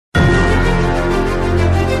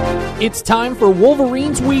It's time for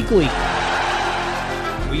Wolverines Weekly.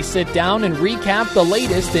 We sit down and recap the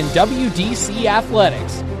latest in WDC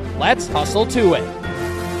athletics. Let's hustle to it.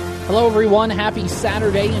 Hello, everyone. Happy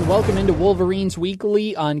Saturday, and welcome into Wolverines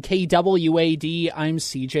Weekly on KWAD. I'm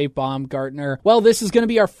CJ Baumgartner. Well, this is going to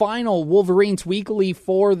be our final Wolverines Weekly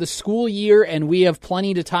for the school year, and we have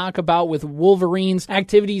plenty to talk about with Wolverines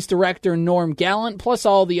Activities Director Norm Gallant, plus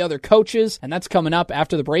all the other coaches, and that's coming up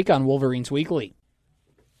after the break on Wolverines Weekly.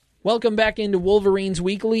 Welcome back into Wolverines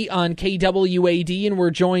Weekly on KWAD, and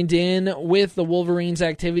we're joined in with the Wolverines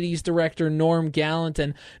Activities Director, Norm Gallant.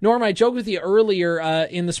 And Norm, I joked with you earlier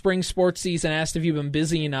in the spring sports season, asked if you've been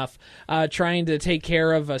busy enough trying to take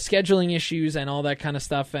care of scheduling issues and all that kind of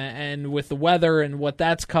stuff, and with the weather and what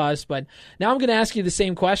that's caused. But now I'm going to ask you the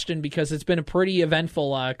same question because it's been a pretty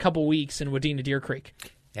eventful couple weeks in Wadena Deer Creek.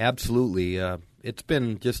 Absolutely. It's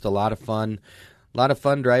been just a lot of fun. A lot of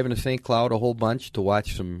fun driving to St. Cloud a whole bunch to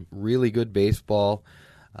watch some really good baseball.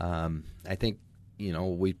 I think,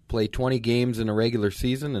 we played 20 games in a regular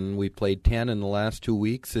season, and we played 10 in the last 2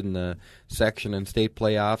 weeks in the section and state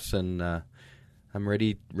playoffs, and I'm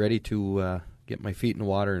ready to get my feet in the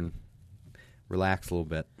water and relax a little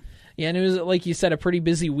bit. Yeah, and it was, like you said, a pretty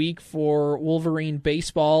busy week for Wolverine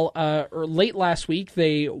baseball. Late last week,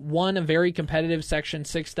 they won a very competitive Section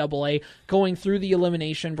 6 AA, going through the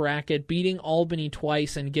elimination bracket, beating Albany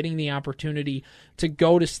twice, and getting the opportunity to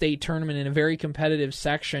go to state tournament in a very competitive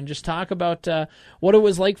section. Just talk about what it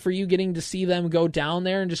was like for you getting to see them go down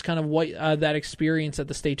there, and just kind of what that experience at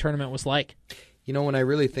the state tournament was like. When I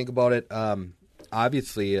really think about it,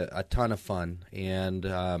 obviously a ton of fun,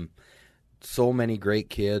 and so many great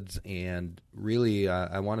kids, and really,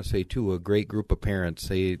 I want to say, too, a great group of parents.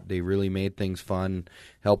 They really made things fun,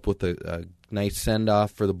 helped with a nice send-off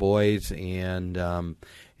for the boys, and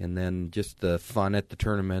then just the fun at the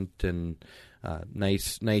tournament, and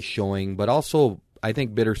nice showing, but also, I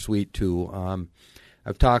think, bittersweet, too.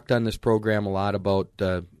 I've talked on this program a lot about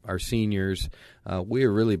our seniors. We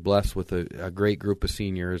are really blessed with a great group of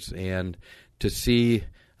seniors, and to see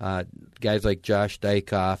guys like Josh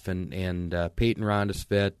Dykhoff and Peyton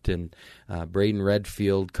Rondesvet and Braden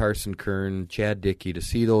Redfield, Carson Kern, Chad Dickey, to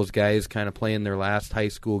see those guys kind of playing their last high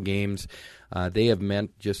school games, they have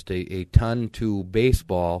meant just a ton to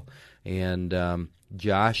baseball, and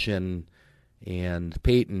Josh and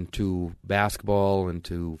Peyton to basketball and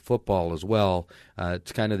to football as well.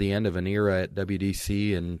 It's kind of the end of an era at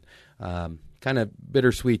WDC, and kind of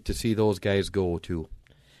bittersweet to see those guys go too.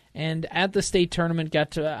 And at the state tournament,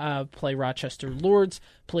 got to play Rochester Lourdes,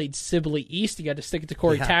 played Sibley East. You got to stick it to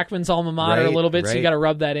Corey Tackman's alma mater a little bit, so you got to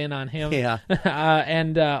rub that in on him. Yeah.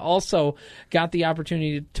 And also got the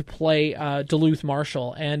opportunity to play Duluth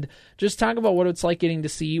Marshall. And just talk about what it's like getting to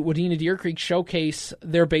see Wadena Deer Creek showcase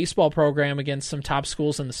their baseball program against some top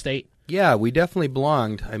schools in the state. Yeah, we definitely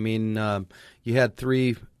belonged. I mean, you had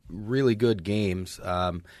three really good games.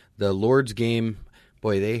 The Lourdes game,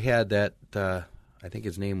 boy, they had that... I think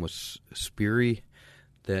his name was Speary.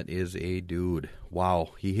 That is a dude. Wow.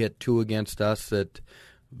 He hit two against us that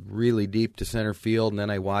really deep to center field, and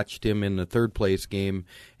then I watched him in the third place game,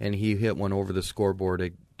 and he hit one over the scoreboard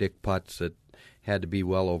at Dick Putz that had to be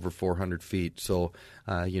well over 400 feet. So,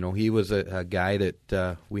 he was a guy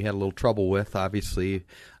that we had a little trouble with, obviously,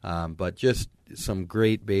 but just some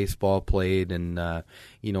great baseball played, and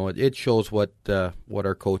it shows what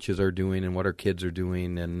our coaches are doing and what our kids are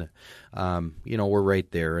doing, and we're right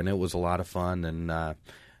there, and it was a lot of fun, and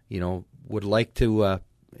would like to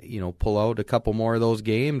pull out a couple more of those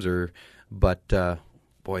games, but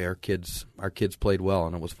boy, our kids played well,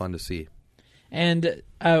 and it was fun to see. And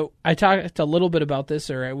I talked a little bit about this,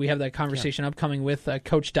 or we have that conversation upcoming with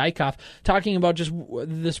Coach Dykhoff, talking about just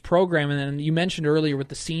this program. And then you mentioned earlier with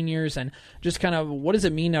the seniors, and just kind of what does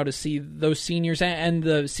it mean now to see those seniors and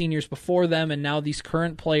the seniors before them, and now these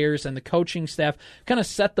current players and the coaching staff kind of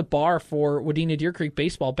set the bar for Wadena Deer Creek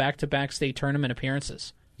baseball back-to-back state tournament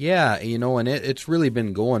appearances. Yeah, and it's really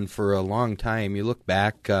been going for a long time. You look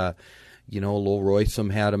back, Lowell Roysum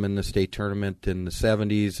had him in the state tournament in the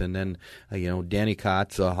 70s, and then, Danny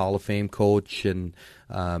Kotz, a Hall of Fame coach, and,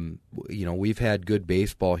 we've had good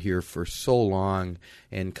baseball here for so long,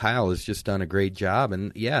 and Kyle has just done a great job,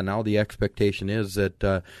 and, now the expectation is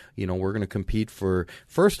that, we're going to compete for,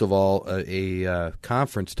 first of all, a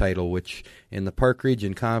conference title, which in the Park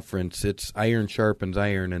Region Conference, it's iron sharpens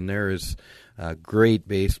iron, and there is great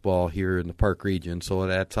baseball here in the Park Region, so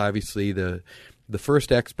that's obviously the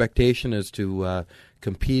first expectation is to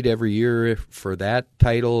compete every year for that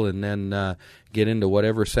title, and then get into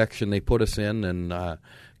whatever section they put us in, and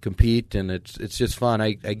compete, and it's just fun.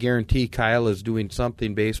 I guarantee Kyle is doing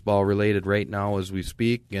something baseball related right now as we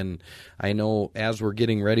speak, and I know as we're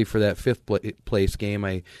getting ready for that fifth place game,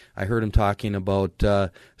 I heard him talking about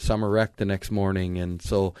summer rec the next morning, and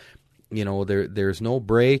so there's no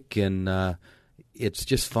break, and it's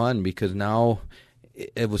just fun because now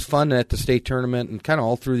it was fun at the state tournament, and kind of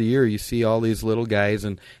all through the year you see all these little guys,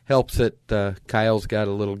 and helps that Kyle's got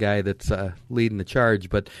a little guy that's leading the charge,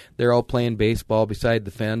 but they're all playing baseball beside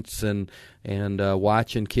the fence and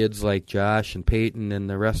watching kids like Josh and Peyton and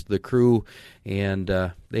the rest of the crew, and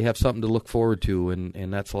they have something to look forward to,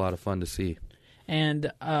 and that's a lot of fun to see.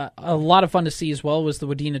 And a lot of fun to see as well was the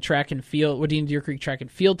Wadena Deer Creek track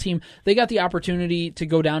and field team. They got the opportunity to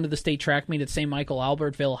go down to the state track meet at St. Michael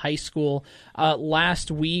Albertville High School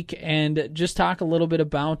last week and just talk a little bit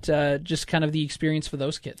about just kind of the experience for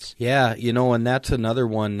those kids. Yeah, and that's another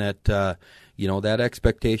one that, that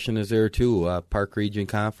expectation is there too. Park Region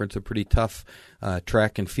Conference, a pretty tough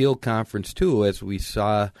track and field conference too, as we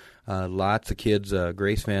saw lots of kids.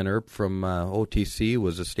 Grace Van Erp from OTC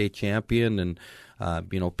was a state champion, and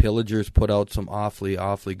Pillagers put out some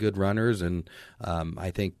awfully good runners, and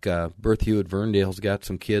I think Berth Hewitt Verndale's got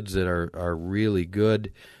some kids that are really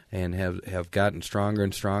good and have gotten stronger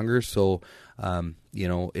and stronger. So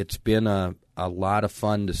it's been a lot of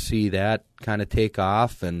fun to see that kind of take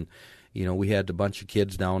off, and we had a bunch of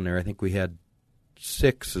kids down there. I think we had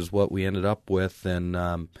 6 is what we ended up with,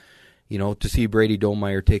 and to see Brady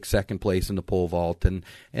Domeyer take second place in the pole vault, and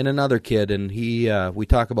another kid, and he we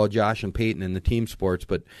talk about Josh and Peyton in the team sports,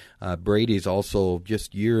 but Brady's also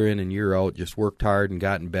just year in and year out just worked hard and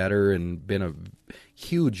gotten better and been a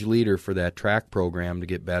huge leader for that track program to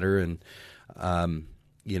get better, and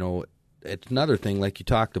it's another thing like you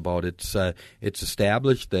talked about. It's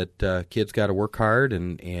established that kids got to work hard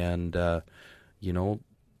and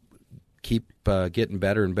keep getting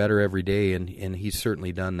better and better every day, and he's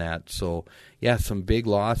certainly done that. So, yeah, some big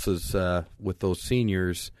losses with those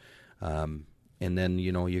seniors. And then,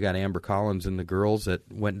 you got Amber Collins and the girls that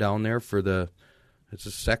went down there for it's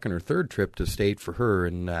the second or third trip to state for her,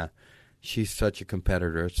 and she's such a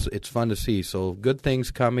competitor. It's fun to see. So good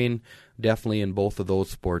things coming definitely in both of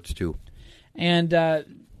those sports too. And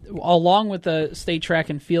along with the state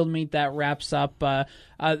track and field meet, that wraps up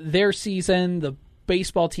their season. The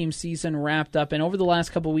baseball team season wrapped up, and over the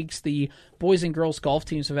last couple of weeks, the boys and girls golf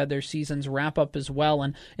teams have had their seasons wrap up as well.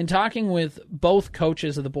 And in talking with both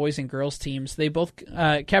coaches of the boys and girls teams, they both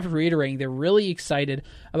kept reiterating they're really excited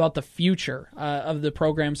about the future of the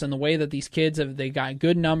programs and the way that these kids they got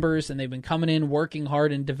good numbers and they've been coming in, working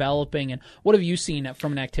hard and developing. And what have you seen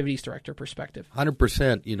from an activities director perspective?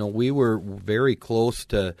 100%. We were very close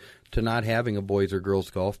to not having a boys or girls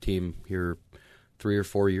golf team here 3 or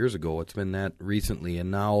 4 years ago. It's been that recently,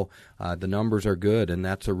 and now the numbers are good, and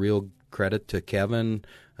that's a real credit to Kevin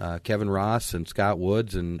Ross and Scott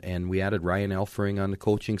Woods, and we added Ryan Elfering on the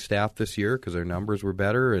coaching staff this year because their numbers were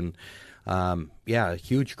better, and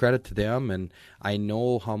huge credit to them. And I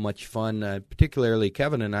know how much fun, particularly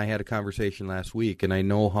Kevin and I had a conversation last week, and I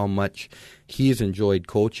know how much he's enjoyed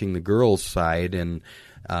coaching the girls' side, and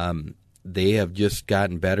they have just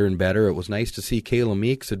gotten better and better. It was nice to see Kayla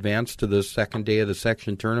Meeks advance to the second day of the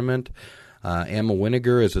section tournament. Emma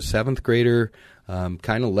Winiger, as a 7th grader,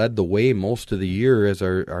 kind of led the way most of the year as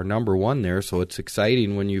our number one there. So it's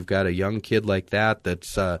exciting when you've got a young kid like that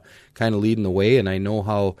that's kind of leading the way. And I know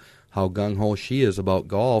how gung-ho she is about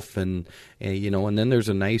golf, and then there's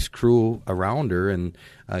a nice crew around her, and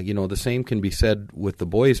the same can be said with the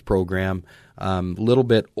boys program. Little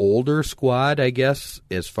bit older squad, I guess,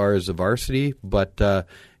 as far as the varsity, but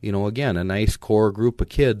again, a nice core group of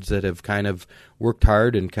kids that have kind of worked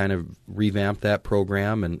hard and kind of revamped that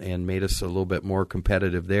program and made us a little bit more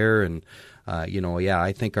competitive there. And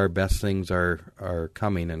I think our best things are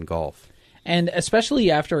coming in golf. And especially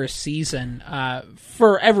after a season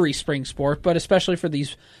for every spring sport, but especially for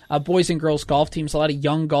these boys and girls golf teams, a lot of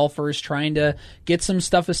young golfers trying to get some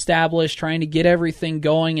stuff established, trying to get everything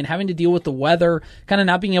going, and having to deal with the weather, kind of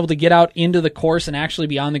not being able to get out into the course and actually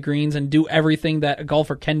be on the greens and do everything that a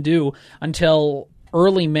golfer can do until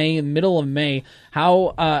early May and middle of May.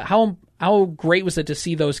 How great was it to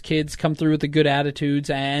see those kids come through with the good attitudes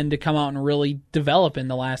and to come out and really develop in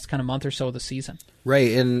the last kind of month or so of the season?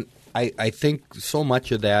 Right, and I think so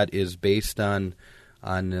much of that is based on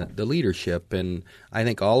the leadership, and I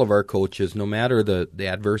think all of our coaches, no matter the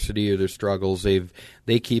adversity or their struggles,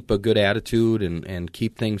 they keep a good attitude and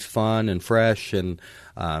keep things fun and fresh, and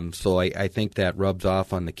so I think that rubs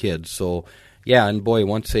off on the kids. So yeah, and boy,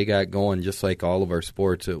 once they got going, just like all of our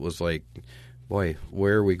sports, it was like, boy,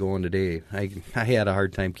 where are we going today? I had a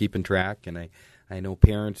hard time keeping track, and I I know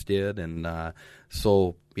parents did, and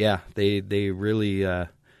so yeah, they really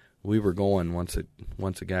we were going once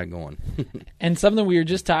it got going. And something we were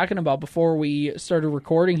just talking about before we started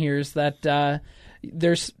recording here is that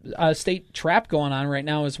there's a state trap going on right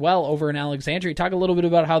now as well over in Alexandria. Talk a little bit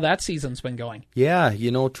about how that season's been going. Yeah,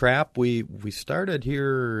 trap, we started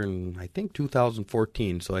here in, I think,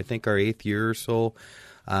 2014, so I think our 8th year or so.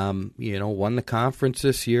 Won the conference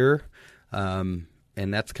this year, and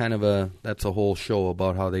that's that's a whole show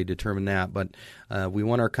about how they determine that. But we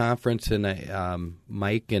won our conference, and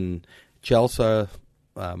Mike and Chelsea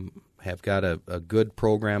have got a good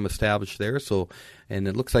program established there. So, and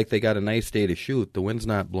it looks like they got a nice day to shoot. The wind's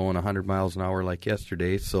not blowing 100 miles an hour like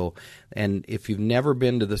yesterday. So, and if you've never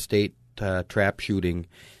been to the state trap shooting,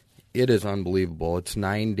 it is unbelievable. It's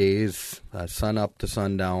 9 days, sun up to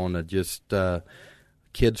sundown, just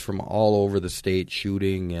kids from all over the state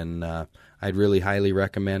shooting, and I'd really highly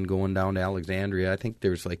recommend going down to Alexandria. I think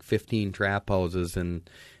there's like 15 trap houses, and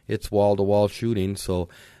it's wall-to-wall shooting. So,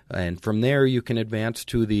 and from there you can advance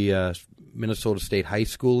to the Minnesota State High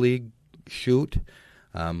School League shoot.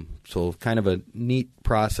 So kind of a neat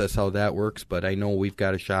process how that works, but I know we've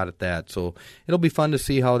got a shot at that. So it'll be fun to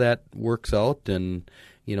see how that works out, and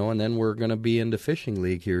and then we're going to be in the fishing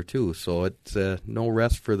league here too. So it's no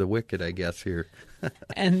rest for the wicked, I guess, here.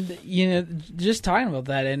 And just talking about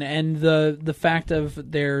that, and the fact of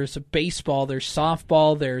there's baseball, there's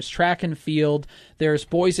softball, there's track and field, there's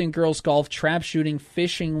boys and girls golf, trap shooting,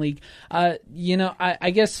 fishing league. I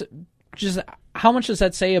guess just how much does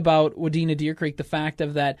that say about Wadena Deer Creek? The fact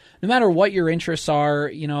of that, no matter what your interests are,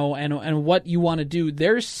 and what you want to do,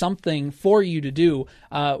 there's something for you to do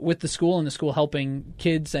with the school, and the school helping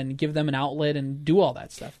kids and give them an outlet and do all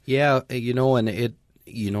that stuff. Yeah, and it.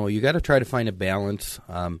 You got to try to find a balance,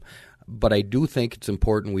 but I do think it's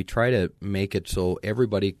important we try to make it so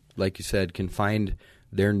everybody, like you said, can find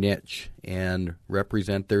their niche and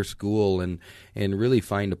represent their school and really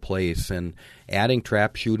find a place. And adding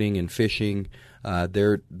trap shooting and fishing,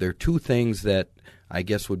 they're two things that I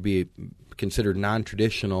guess would be considered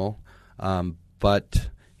non-traditional, but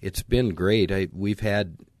it's been great. We've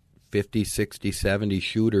had 50, 60, 70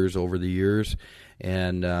 shooters over the years,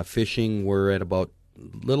 and fishing we're at about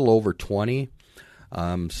little over 20.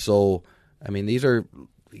 So, I mean, these are,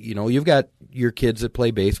 you've got your kids that play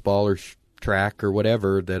baseball or track or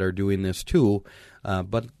whatever that are doing this too.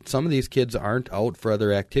 But some of these kids aren't out for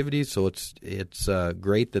other activities, so it's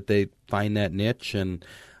great that they find that niche, and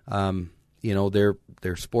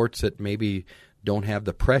they're sports that maybe don't have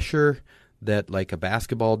the pressure that like a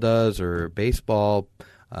basketball does or baseball,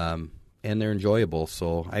 and they're enjoyable.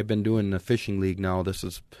 So I've been doing the fishing league now. This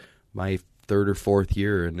is my 3rd or 4th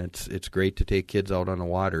year, and it's great to take kids out on the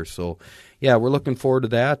water. So, yeah, we're looking forward to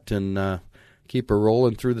that, and keep her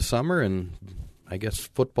rolling through the summer, and I guess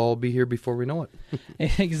football will be here before we know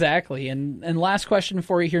it. Exactly. And last question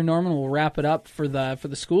for you here, Norman. We'll wrap it up for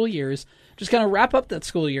the school years. Just kind of wrap up that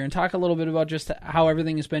school year and talk a little bit about just how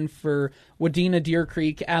everything has been for Wadena Deer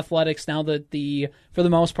Creek athletics now that for the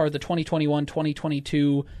most part, the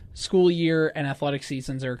 2021-2022 school year and athletic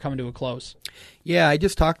seasons are coming to a close. Yeah, I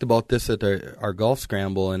just talked about this at our golf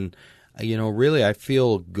scramble, and really I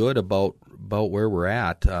feel good about where we're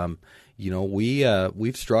at.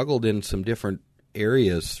 We've struggled in some different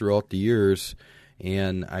areas throughout the years,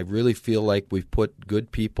 and I really feel like we've put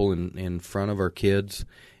good people in front of our kids,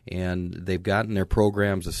 and they've gotten their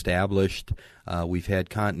programs established. We've had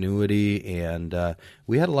continuity, and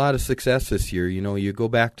we had a lot of success this year. You go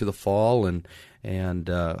back to the fall, and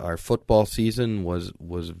our football season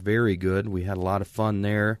was very good. We had a lot of fun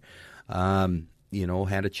there.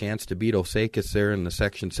 Had a chance to beat Osakis there in the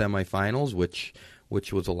section semifinals, which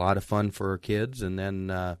was a lot of fun for our kids. And then,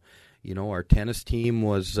 our tennis team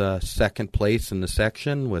was second place in the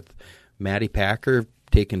section, with Maddie Packer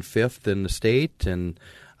taking 5th in the state. And,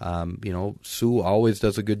 Sue always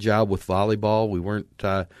does a good job with volleyball. We weren't,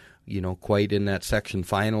 quite in that section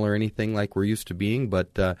final or anything like we're used to being,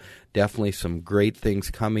 but definitely some great things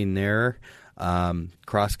coming there.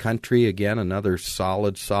 Cross country, again, another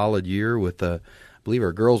solid year with, I believe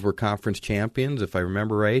our girls were conference champions, if I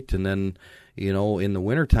remember right. And then, in the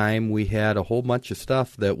wintertime, we had a whole bunch of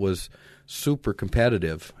stuff that was super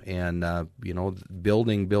competitive, and,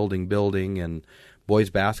 building, and boys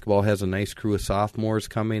basketball has a nice crew of sophomores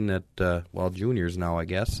coming that, juniors now, I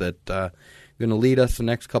guess, that going to lead us the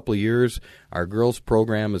next couple of years. Our girls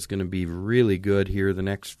program is going to be really good here the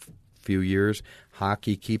next few years.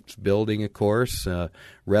 Hockey keeps building, of course.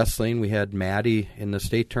 Wrestling, we had Maddie in the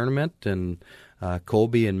state tournament, and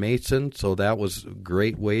Colby and Mason, so that was a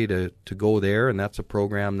great way to go there, and that's a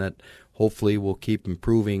program that hopefully will keep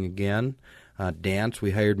improving again. dance.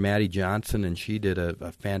 We hired Maddie Johnson, and she did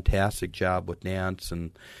a fantastic job with dance.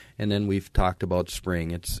 And then we've talked about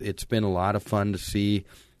spring. It's been a lot of fun to see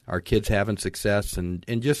our kids having success and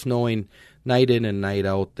just knowing night in and night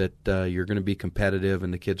out that you're going to be competitive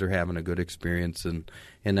and the kids are having a good experience, and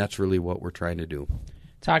that's really what we're trying to do.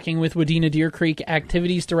 Talking with Wadena Deer Creek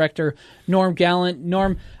Activities Director Norm Gallant.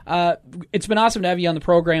 Norm, it's been awesome to have you on the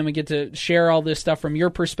program and get to share all this stuff from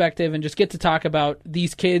your perspective and just get to talk about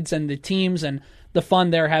these kids and the teams and the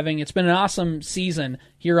fun they're having. It's been an awesome season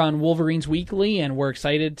here on Wolverines Weekly, and we're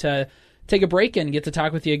excited to take a break and get to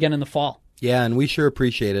talk with you again in the fall. Yeah, and we sure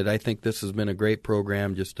appreciate it. I think this has been a great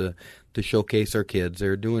program just to showcase our kids.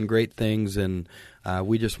 They're doing great things, and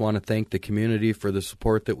we just want to thank the community for the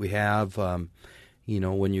support that we have.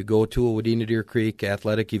 When you go to a Wadena Deer Creek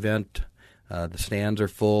athletic event, the stands are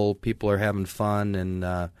full, people are having fun,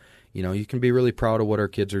 and you can be really proud of what our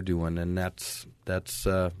kids are doing, and that's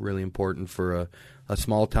really important for a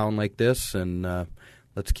small town like this. And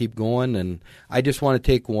let's keep going. And I just want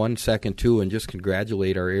to take 1 second too and just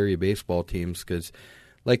congratulate our area baseball teams, because,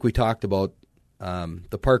 like we talked about,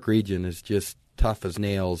 the Park region is just tough as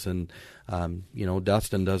nails, and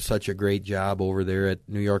Dustin does such a great job over there at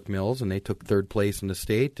New York Mills, and they took third place in the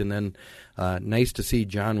state. And then nice to see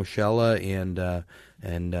John Wischella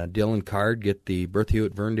and Dylan Card get the Bertha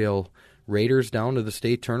Hewitt-Verndale Raiders down to the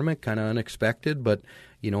state tournament. Kind of unexpected, but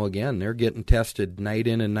again, they're getting tested night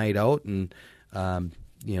in and night out, and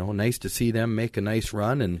nice to see them make a nice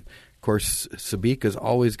run. And of course, Sabika's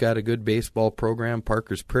always got a good baseball program.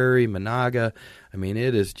 Parker's Prairie, Monaga. I mean,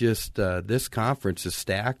 it is just this conference is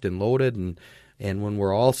stacked and loaded, and when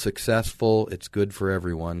we're all successful, it's good for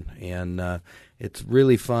everyone. And it's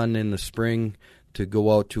really fun in the spring to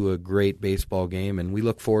go out to a great baseball game, and we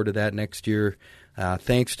look forward to that next year.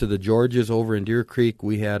 Thanks to the Georges over in Deer Creek,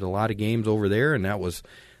 we had a lot of games over there, and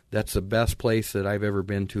that's the best place that I've ever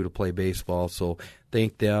been to play baseball. So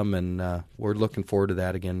thank them, and we're looking forward to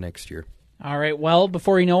that again next year. All right. Well,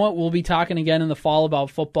 before you know it, we'll be talking again in the fall about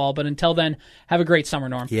football. But until then, have a great summer,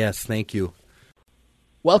 Norm. Yes, thank you.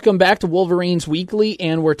 Welcome back to Wolverines Weekly,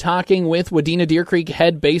 and we're talking with Wadena Deer Creek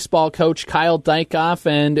head baseball coach Kyle Dykhoff.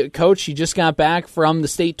 And, Coach, you just got back from the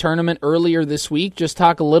state tournament earlier this week. Just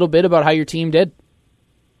talk a little bit about how your team did.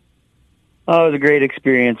 Oh, it was a great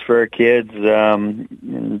experience for our kids.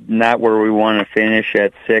 Not where we want to finish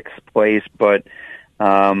at sixth place, but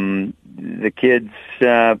the kids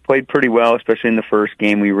played pretty well, especially in the first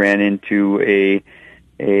game. We ran into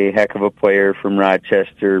a heck of a player from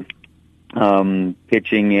Rochester,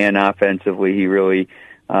 pitching and offensively. He really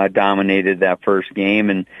dominated that first game,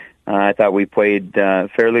 and I thought we played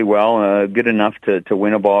fairly well, good enough to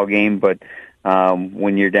win a ball game, but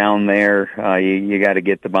when you're down there, you got to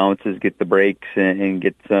get the bounces, get the breaks, and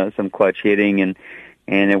get some clutch hitting, and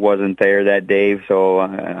it wasn't there that day. So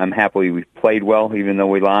I'm happy we played well, even though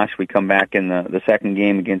we lost. We come back in the second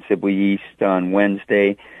game against Sibley East on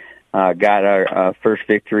Wednesday, got our first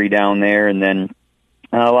victory down there, and then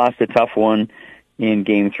lost a tough one in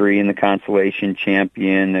Game 3 in the consolation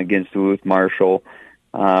champion against Duluth Marshall.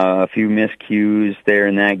 A few miscues there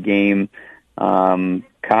in that game.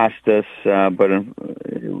 Cost us, but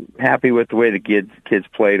happy with the way the kids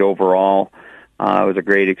played overall. It was a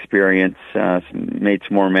great experience. Made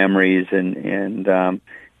some more memories, and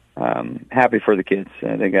happy for the kids.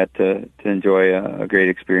 They got to enjoy a great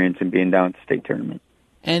experience in being down at the state tournament.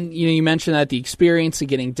 And you mentioned that the experience of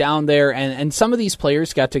getting down there, and some of these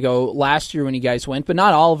players got to go last year when you guys went, but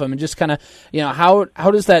not all of them. And just kind of, how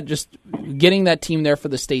does that, just getting that team there for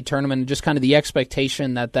the state tournament, and just kind of the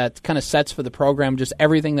expectation that kind of sets for the program, just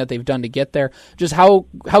everything that they've done to get there, just how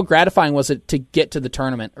gratifying was it to get to the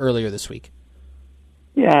tournament earlier this week?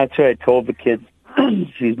 Yeah, that's what I told the kids,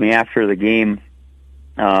 after the game,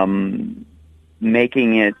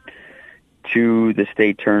 making it to the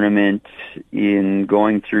state tournament in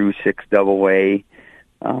going through 6AA,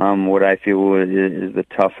 what I feel is the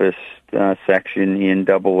toughest section in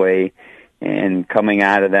AA, and coming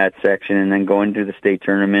out of that section and then going to the state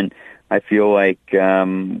tournament, I feel like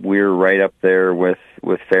we're right up there with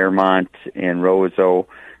Fairmont and Roseau.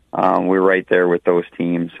 We're right there with those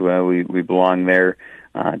teams. We belong there.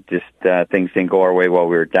 Things didn't go our way while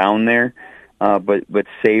we were down there. But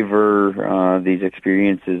savor these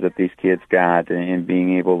experiences that these kids got, and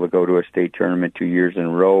being able to go to a state tournament 2 years in a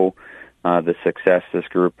row, the success this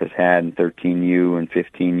group has had in 13U and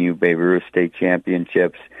 15U Babe Ruth state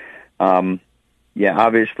championships.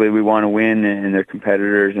 Obviously we want to win, and they're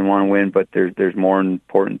competitors and want to win, but there's more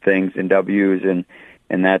important things in W's,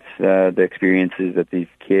 and that's the experiences that these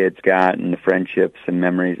kids got and the friendships and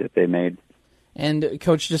memories that they made. And,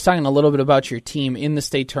 Coach, just talking a little bit about your team in the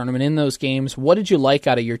state tournament, in those games, what did you like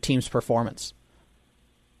out of your team's performance?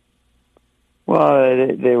 Well,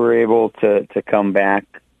 they were able to come back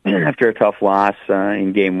after a tough loss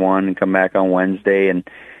in Game 1 and come back on Wednesday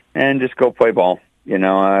and just go play ball. You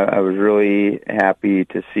know, I was really happy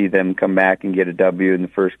to see them come back and get a W in the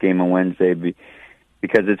first game on Wednesday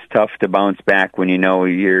because it's tough to bounce back when you know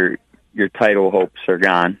your title hopes are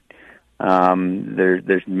gone.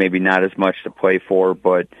 There's maybe not as much to play for,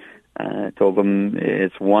 but I told them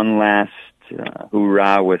it's one last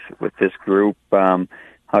hoorah with this group.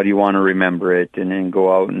 How do you want to remember it? And then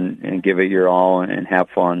go out and give it your all and have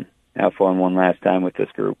fun. Have fun one last time with this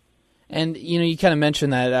group. And, you know, you kind of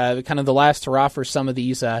mentioned that kind of the last hurrah for some of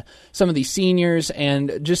these seniors,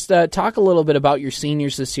 and just talk a little bit about your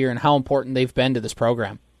seniors this year and how important they've been to this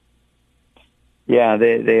program. Yeah,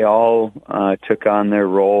 they all took on their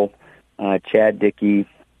role. Chad Dickey,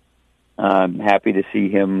 happy to see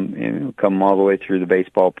him come all the way through the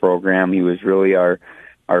baseball program. He was really our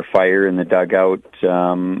fire in the dugout,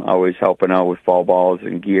 always helping out with fall balls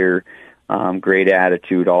and gear. Great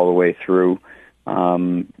attitude all the way through.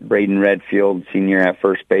 Braden Redfield, senior at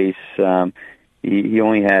first base, he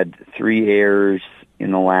only had 3 errors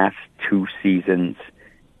in the last 2 seasons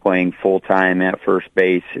playing full-time at first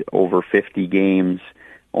base, over 50 games,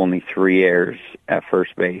 only 3 errors at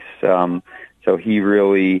first base. So he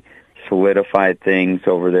really solidified things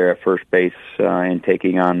over there at first base and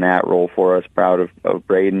taking on that role for us. Proud of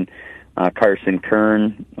Braden. Carson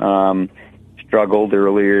Kern struggled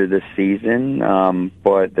earlier this season,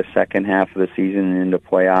 but the second half of the season into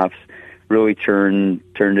playoffs really turned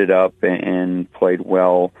it up and played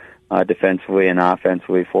well defensively and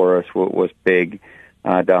offensively for us. What was big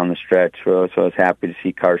down the stretch. So I was happy to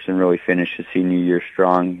see Carson really finish his senior year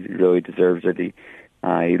strong. He really deserves it. He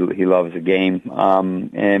loves the game.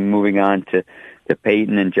 And moving on to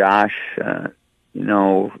Peyton and Josh,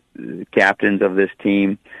 captains of this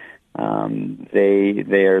team.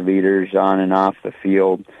 They are leaders on and off the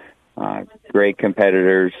field. Great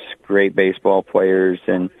competitors, great baseball players,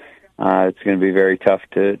 and it's going to be very tough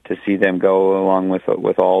to see them go along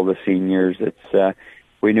with all the seniors. It's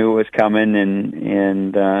we knew it was coming,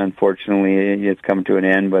 and unfortunately it's come to an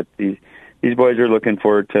end. But these boys are looking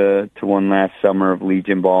forward to one last summer of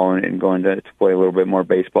Legion ball and going to play a little bit more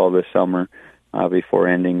baseball this summer before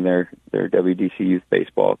ending their WDC youth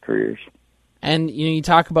baseball careers. And you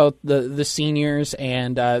talk about the seniors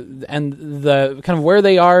and the kind of where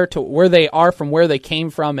they are to where they are from where they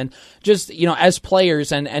came from, and just as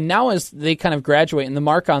players and now as they kind of graduate and the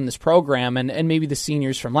mark on this program and maybe the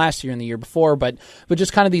seniors from last year and the year before, but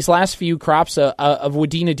just kind of these last few crops of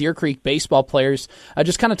Wadena Deer Creek baseball players.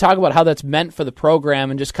 Just kind of talk about how that's meant for the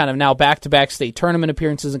program and just kind of now back-to-back state tournament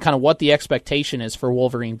appearances and kind of what the expectation is for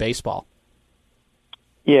Wolverine baseball.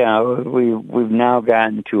 Yeah, we've now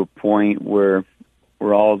gotten to a point where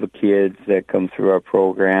all the kids that come through our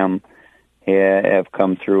program have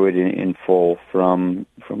come through it in full, from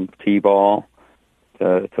T-ball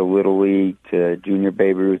to Little League to Junior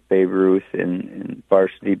Babe Ruth, and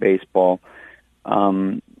varsity baseball.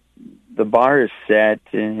 The bar is set,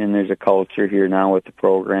 and there's a culture here now with the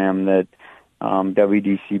program that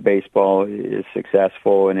WDC baseball is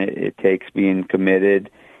successful, and it takes being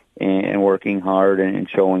committed and working hard and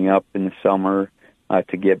showing up in the summer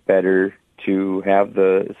to get better, to have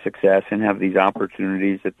the success and have these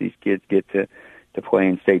opportunities that these kids get to play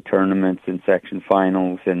in state tournaments and section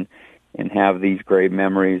finals and have these great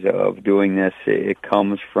memories of doing this. It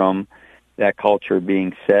comes from that culture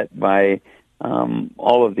being set by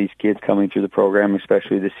all of these kids coming through the program,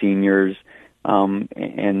 especially the seniors,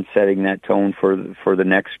 and setting that tone for the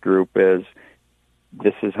next group as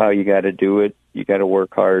this is how you got to do it. You got to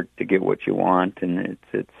work hard to get what you want, and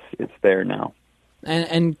it's there now.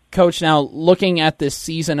 And Coach, now looking at this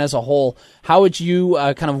season as a whole, how would you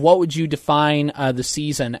what would you define the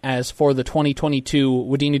season as for the 2022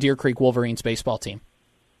 Wadena Deer Creek Wolverines baseball team?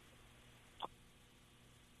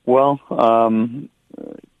 Well,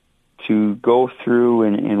 to go through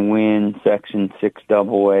and win Section 6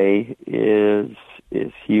 AA is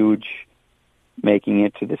huge. Making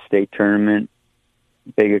it to the state tournament,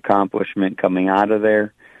 big accomplishment coming out of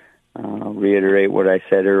there. Reiterate what I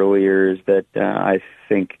said earlier is that I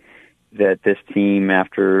think that this team,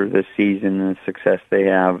 after this season and the success they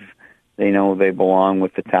have, they know they belong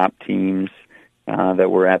with the top teams that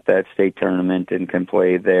were at that state tournament and can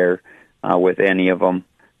play there with any of them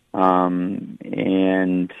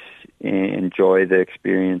and enjoy the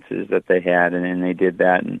experiences that they had, and they did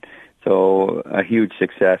that. And so a huge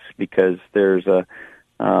success, because there's a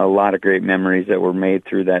lot of great memories that were made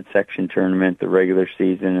through that section tournament, the regular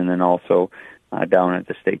season, and then also down at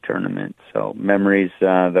the state tournament. So memories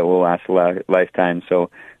that will last a lifetime. So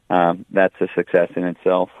that's a success in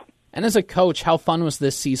itself. And as a coach, how fun was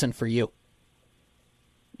this season for you?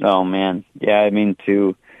 Oh man, yeah. I mean,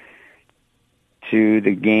 to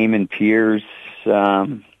the game and Piers,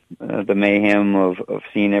 the mayhem of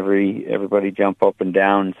seeing everybody jump up and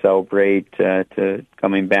down and celebrate, to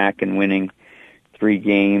coming back and winning 3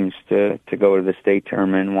 games, to go to the state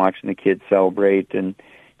tournament and watching the kids celebrate, and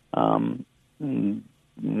them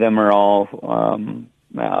are all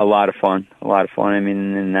a lot of fun. I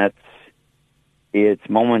mean, and it's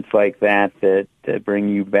moments like that bring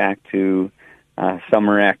you back to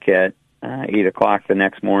summer rec at 8 o'clock the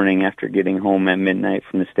next morning after getting home at midnight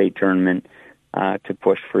from the state tournament, to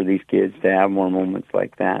push for these kids to have more moments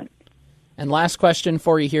like that. And last question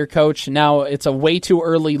for you here, Coach. Now, it's a way too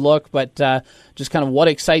early look, but just kind of what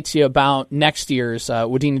excites you about next year's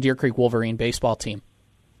Wadena Deer Creek Wolverine baseball team?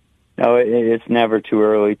 No, it's never too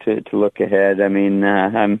early to look ahead. I mean,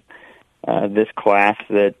 this class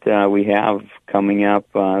that we have coming up,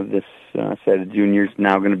 this set of juniors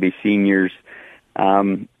now going to be seniors.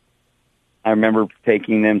 I remember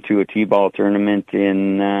taking them to a T-ball tournament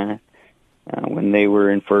when they were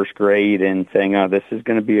in first grade and saying, "Oh, this is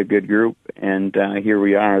going to be a good group." And here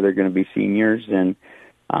we are; they're going to be seniors, and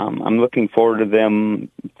I'm looking forward to them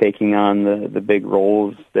taking on the big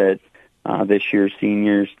roles that this year's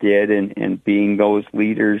seniors did, and being those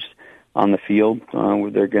leaders on the field,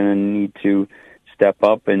 where they're going to need to step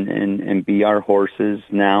up and be our horses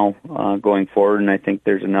now going forward. And I think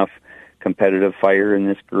there's enough competitive fire in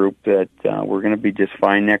this group that we're going to be just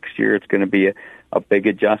fine next year. It's going to be a big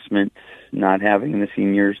adjustment not having the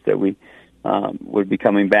seniors that we would be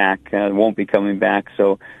coming back, won't be coming back.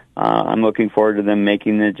 So I'm looking forward to them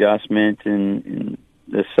making the adjustment in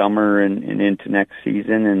this summer and into next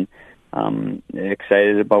season, and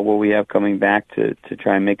excited about what we have coming back to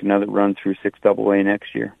try and make another run through 6AA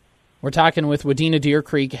next year. We're talking with Wadena Deer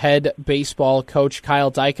Creek head baseball coach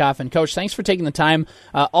Kyle Dykhoff. And, Coach, thanks for taking the time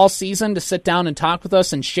all season to sit down and talk with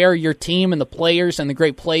us and share your team and the players and the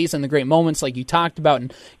great plays and the great moments like you talked about,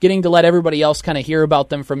 and getting to let everybody else kind of hear about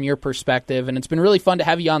them from your perspective. And it's been really fun to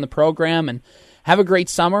have you on the program, and have a great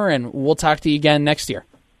summer, and we'll talk to you again next year.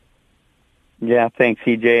 Yeah, thanks,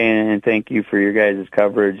 CJ, and thank you for your guys'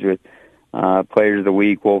 coverage with Players of the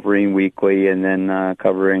Week, Wolverine Weekly, and then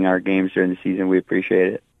covering our games during the season. We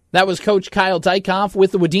appreciate it. That was Coach Kyle Dykhoff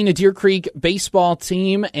with the Wadena Deer Creek baseball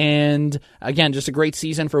team, and again, just a great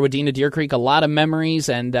season for Wadena Deer Creek. A lot of memories,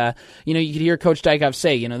 and you could hear Coach Dykhoff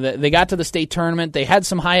say, they got to the state tournament, they had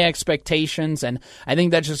some high expectations, and I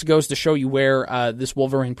think that just goes to show you where this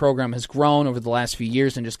Wolverine program has grown over the last few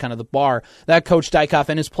years, and just kind of the bar that Coach Dykhoff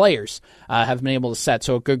and his players have been able to set.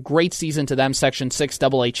 So a great season to them, Section 6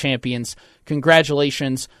 AA champions.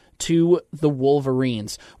 Congratulations to the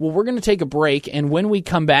Wolverines. Well, we're going to take a break, and when we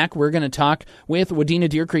come back, we're going to talk with Wadena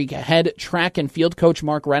Deer Creek head track and field coach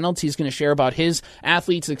Marc Reynolds. He's going to share about his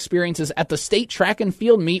athletes' experiences at the state track and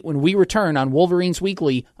field meet when we return on Wolverines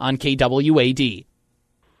Weekly on KWAD.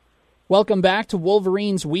 Welcome back to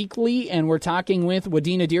Wolverines Weekly, and we're talking with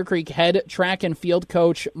Wadena Deer Creek head track and field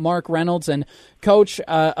coach Marc Reynolds. And, Coach,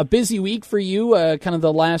 a busy week for you, kind of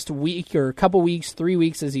the last week or couple weeks, 3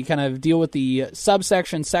 weeks, as you kind of deal with the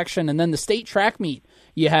subsection, section, and then the state track meet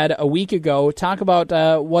you had a week ago. Talk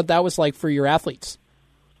about what that was like for your athletes.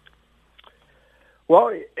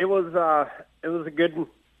 Well, it was a good,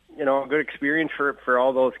 good experience for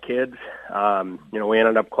all those kids. We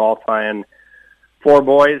ended up qualifying 4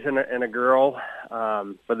 boys and a girl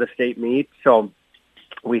for the state meet. So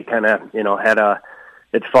we kind of,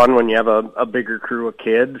 it's fun when you have a bigger crew of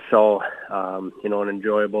kids. So, an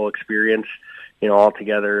enjoyable experience, all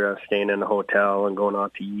together, staying in the hotel and going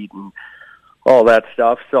out to eat and all that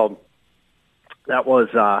stuff. So that was,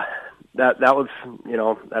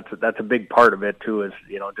 that's a big part of it too, is,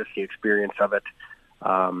 just the experience of it.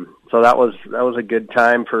 So that was a good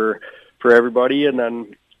time for everybody. And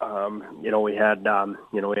then, we had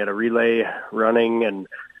a relay running and a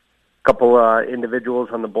couple individuals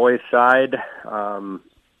on the boys' side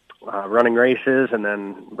running races, and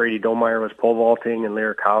then Brady Domeyer was pole vaulting and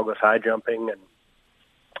Lyric Howell was high jumping,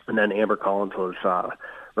 and then Amber Collins was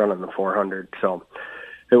running the 400. So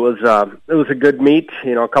it was a good meet.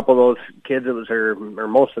 A couple of those kids,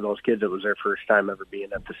 most of those kids, it was their first time ever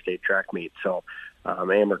being at the state track meet. So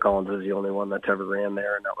Amber Collins is the only one that's ever ran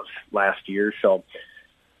there, and that was last year. So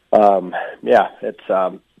it's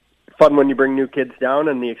fun when you bring new kids down,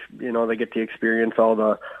 and they get to experience all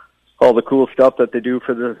the cool stuff that they do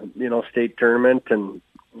for the state tournament, and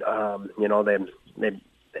they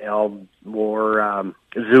they all wore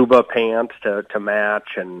Zuba pants to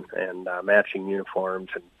match and matching uniforms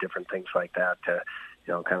and different things like that. To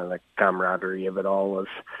kind of the camaraderie of it all was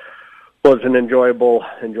an enjoyable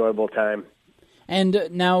time. And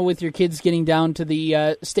now with your kids getting down to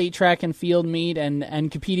the state track and field meet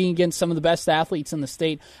and competing against some of the best athletes in the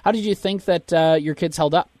state, how did you think that your kids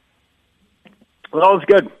held up? Well, it was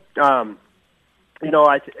good. There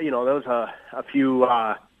was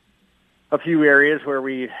a few areas where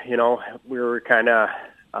we were kind of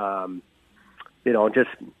just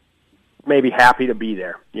maybe happy to be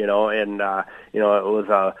there, and it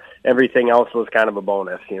was everything else was kind of a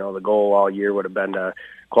bonus. The goal all year would have been to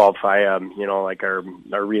qualify, like our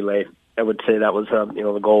relay. I would say that was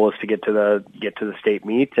the goal was to get to the state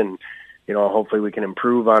meet, and hopefully we can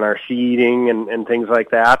improve on our seeding and things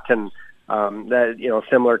like that. And that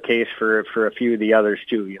similar case for a few of the others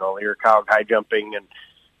too. Your cow high jumping, and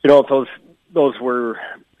if those were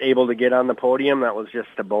able to get on the podium, that was just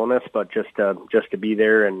a bonus. But just to be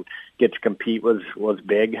there and get to compete was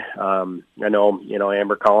big. I know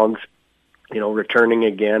Amber Collins, returning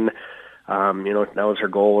again. That was her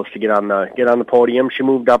goal, was to get on the podium. She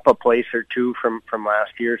moved up a place or two from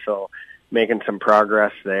last year, so making some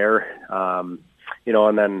progress there. And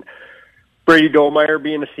then Brady Dolmeyer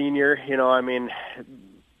being a senior,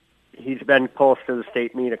 he's been close to the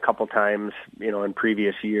state meet a couple times, in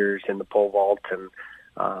previous years in the pole vault, and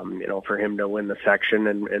for him to win the section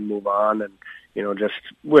and move on, and just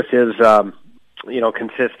with his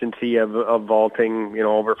consistency of vaulting,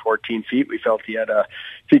 over 14 feet, we felt if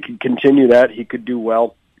he could continue that, he could do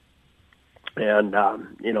well. And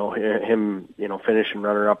him finishing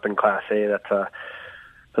runner up in Class A,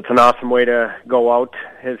 that's an awesome way to go out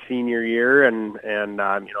his senior year, and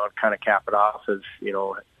kind of cap it off as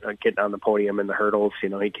getting on the podium in the hurdles. He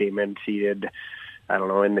came in seated,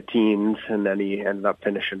 in the teens, and then he ended up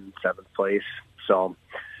finishing 7th place. So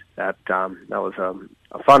that was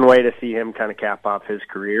a fun way to see him kind of cap off his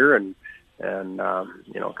career and kind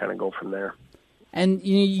of go from there. And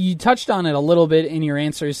you touched on it a little bit in your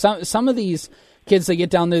answers. Some of these kids that get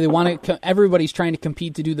down there, they want to. Everybody's trying to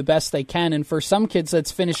compete to do the best they can, and for some kids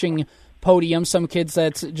that's finishing podium, some kids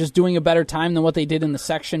that's just doing a better time than what they did in the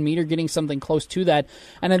section meet or getting something close to that.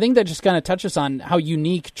 And I think that just kind of touches on how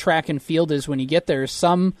unique track and field is when you get there.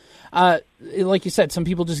 Some, like you said, some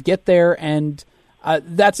people just get there and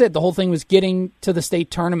that's it. The whole thing was getting to the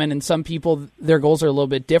state tournament, and some people, their goals are a little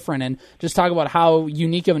bit different. And just talk about how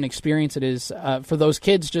unique of an experience it is for those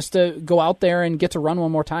kids just to go out there and get to run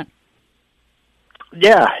one more time.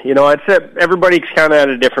 Yeah, everybody's kind of at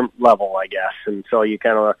a different level, I guess. And so you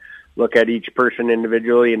kind of look at each person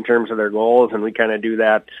individually in terms of their goals, and we kind of do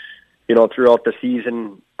that, throughout the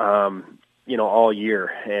season, all year.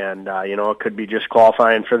 And, it could be just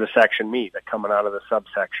qualifying for the section meet, coming out of the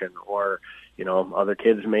subsection, or, other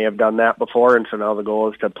kids may have done that before, and so now the goal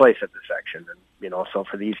is to place at the section. And, so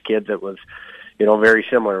for these kids, it was, very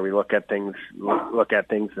similar. We look at things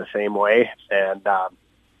the same way, and,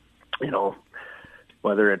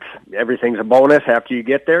 whether it's everything's a bonus after you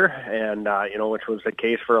get there, and, which was the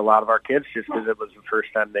case for a lot of our kids, just because it was the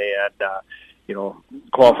first time they had,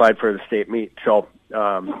 qualified for the state meet. So,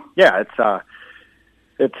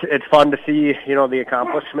 it's fun to see, the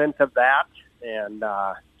accomplishment of that. And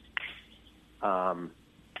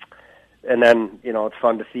then, it's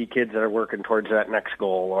fun to see kids that are working towards that next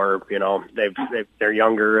goal, or, they're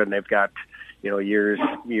younger and they've got, years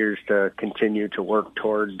to continue to work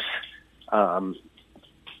towards,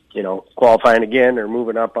 qualifying again or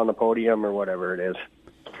moving up on the podium or whatever it is.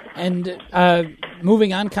 And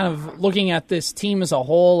moving on, kind of looking at this team as a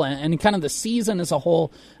whole and kind of the season as a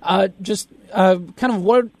whole, kind of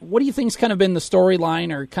what do you think's kind of been the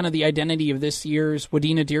storyline or kind of the identity of this year's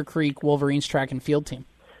Wadena Deer Creek Wolverines track and field team?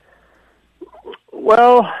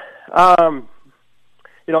 Well,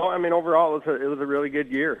 overall it was a really good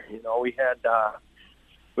year.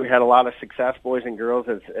 We had a lot of success, boys and girls,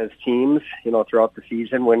 as teams, throughout the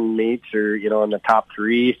season, winning meets or, in the top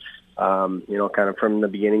 3, kind of from the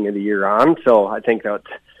beginning of the year on. So I think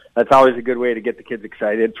that's always a good way to get the kids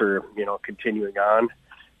excited for, continuing on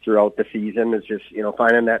throughout the season, is just,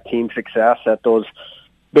 finding that team success at those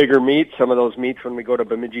bigger meets. Some of those meets when we go to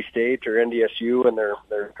Bemidji State or NDSU and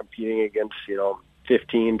they're competing against,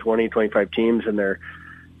 15, 20, 25 teams, and they're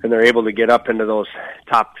able to get up into those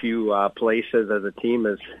top few places as a team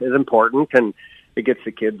is important, and it gets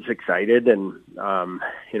the kids excited. And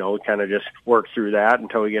we kind of just work through that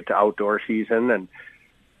until we get to outdoor season, and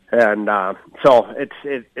so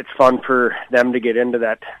it's fun for them to get into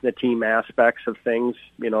the team aspects of things,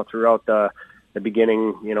 throughout the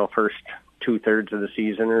beginning, first 2/3 of the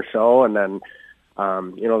season or so, and then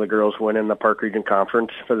The girls winning the Park Region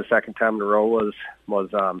Conference for the second time in a row was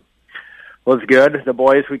good. The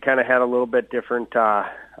boys, we kind of had a little bit different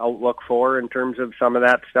outlook for in terms of some of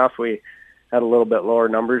that stuff. We had a little bit lower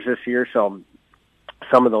numbers this year, so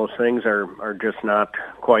some of those things are just not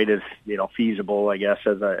quite as feasible, I guess,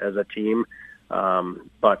 as a team.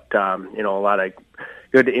 But a lot of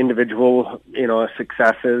good individual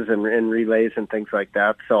successes and relays and things like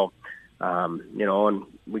that. So and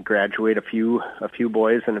we graduate a few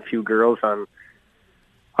boys and a few girls on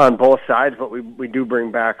both sides, but we do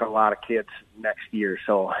bring back a lot of kids next year.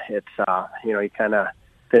 So it's you kind of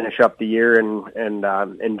finish up the year and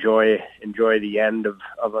enjoy the end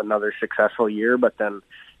of another successful year. But then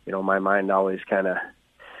my mind always kind of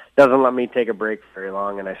doesn't let me take a break very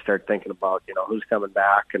long, and I start thinking about who's coming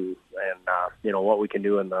back and what we can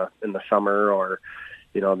do in the summer or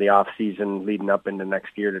the off season leading up into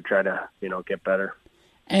next year to try to get better.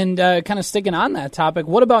 And kind of sticking on that topic,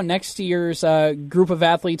 what about next year's group of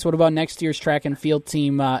athletes? What about next year's track and field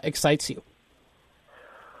team excites you?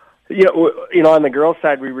 On the girls'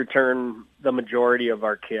 side, we return the majority of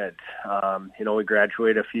our kids. We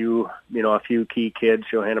graduate a few key kids.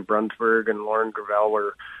 Johanna Brunsberg and Lauren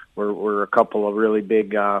Gravel were a couple of really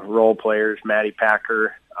big role players. Maddie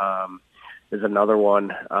Packer is another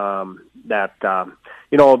one that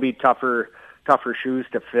will be tougher shoes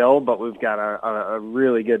to fill, but we've got a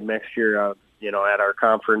really good mixture at our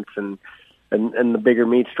conference and the bigger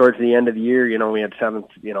meets towards the end of the year. We had seventh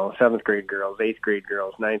grade girls, 8th grade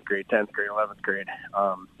girls, 9th grade, 10th grade, 11th grade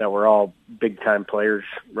that were all big time players,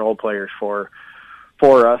 role players for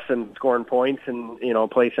us and scoring points and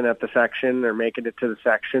placing at the section or making it to the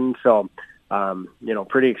section. So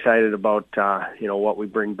pretty excited about what we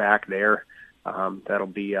bring back there. That'll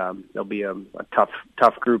be a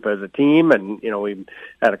tough group as a team, and we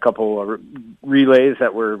had a couple of relays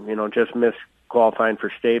that were just missed qualifying for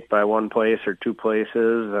state by one place or two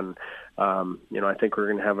places, and I think we're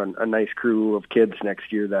going to have a nice crew of kids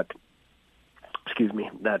next year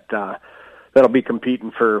that'll be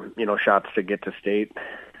competing for shots to get to state.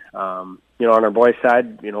 On our boys'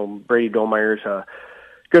 side, Brady Dolmeyer's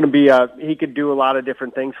going to be he could do a lot of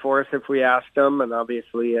different things for us if we asked him, and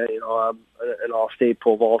obviously an all-state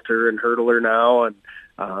pole vaulter and hurdler now, and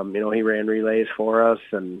he ran relays for us,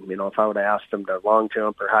 and if I would have asked him to long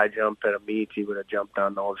jump or high jump at a meet, he would have jumped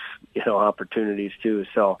on those opportunities too.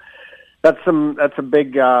 So that's a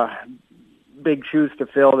big shoes to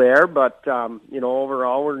fill there, but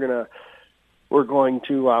overall we're going to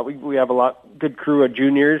we have a good crew of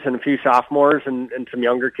juniors and a few sophomores and some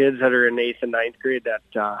younger kids that are in 8th and 9th grade that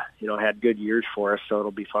had good years for us. So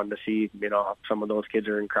it'll be fun to see some of those kids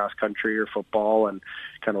are in cross country or football and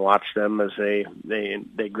kind of watch them as they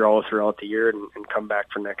grow throughout the year and come back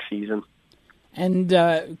for next season. And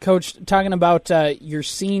Coach, talking about your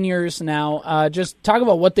seniors now, just talk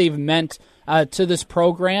about what they've meant to this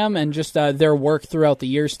program and just their work throughout the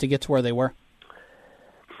years to get to where they were.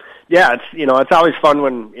 Yeah, it's always fun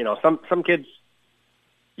when some kids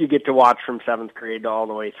you get to watch from 7th grade all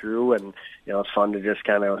the way through, and it's fun to just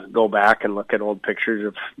kind of go back and look at old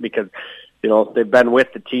pictures because they've been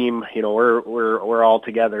with the team. We're all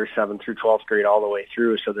together 7th through 12th grade all the way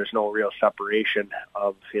through, so there's no real separation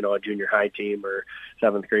of a junior high team or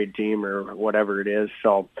 7th grade team or whatever it is.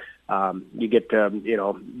 So you get to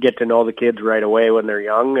know the kids right away when they're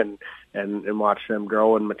young and watch them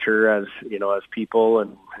grow and mature as people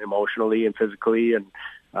and emotionally and physically and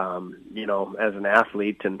as an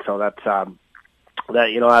athlete. And so that's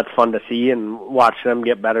that's fun to see and watch them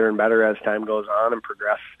get better and better as time goes on and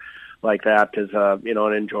progress like that is an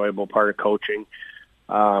enjoyable part of coaching.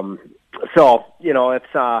 So it's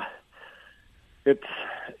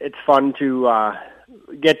fun to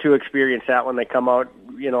get to experience that when they come out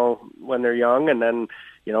when they're young, and then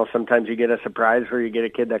sometimes you get a surprise where you get a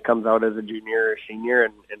kid that comes out as a junior or senior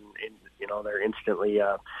and they're instantly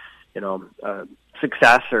a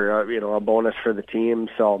success or a bonus for the team.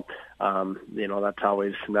 So that's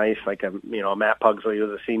always nice. Like Matt Pugsley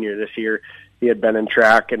was a senior this year. He had been in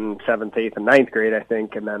track in 7th, 8th, and 9th grade, I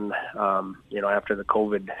think, and then after the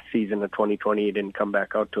COVID season of 2020, he didn't come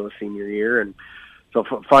back out till his senior year, and so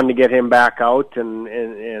fun to get him back out, and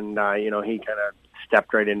he kind of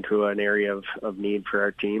stepped right into an area of need for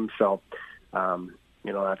our team. So,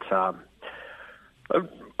 that's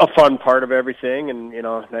a fun part of everything. And,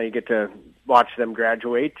 now you get to watch them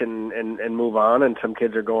graduate and move on. And some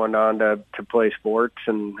kids are going on to play sports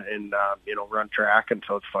and run track. And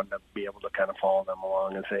so it's fun to be able to kind of follow them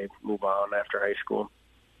along as they move on after high school.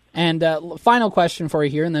 And final question for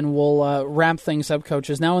you here, and then we'll wrap things up,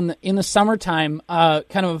 coaches. Now, in the summertime,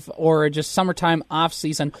 or just summertime off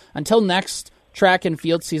season, until next track and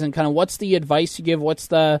field season, kind of what's the advice you give? What's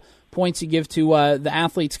the points you give to the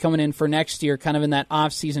athletes coming in for next year, kind of in that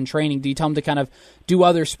off-season training? Do you tell them to kind of do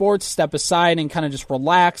other sports, step aside, and kind of just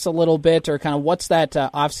relax a little bit, or kind of what's that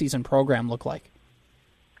off-season program look like?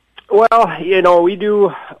 Well, we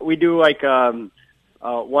do like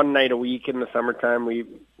one night a week in the summertime. We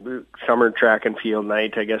summer track and field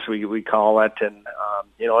night, I guess we call it, and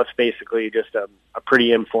it's basically just a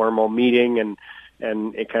pretty informal meeting, and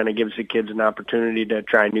it kind of gives the kids an opportunity to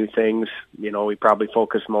try new things. We probably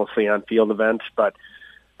focus mostly on field events, but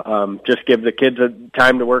just give the kids a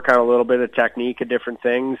time to work on a little bit of technique of different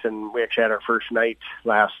things. And we actually had our first night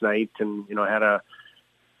last night, and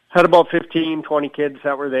had about 15, 20 kids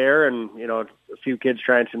that were there, and a few kids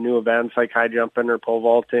trying some new events like high jumping or pole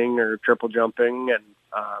vaulting or triple jumping, and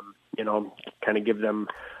kind of give them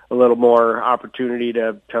a little more opportunity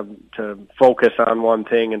to focus on one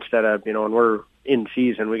thing instead of, when we're in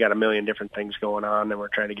season, we got a million different things going on and we're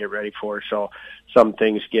trying to get ready for. So some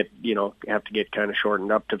things have to get kind of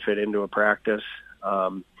shortened up to fit into a practice.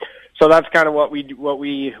 So that's kind of what we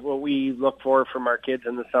look for from our kids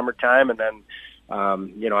in the summertime. And then,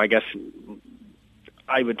 I guess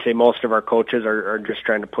I would say most of our coaches are just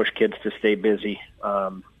trying to push kids to stay busy.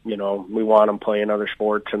 We want them playing other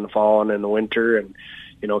sports in the fall and in the winter, and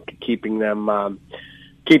keeping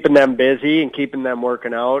them busy and keeping them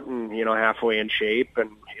working out and halfway in shape, and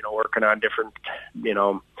working on different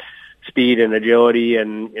speed and agility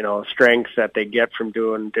and strength that they get from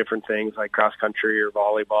doing different things like cross country or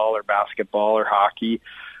volleyball or basketball or hockey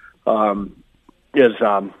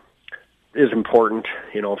is important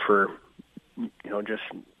for just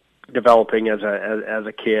developing as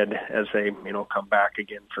a kid as they come back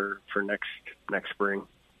again for next spring.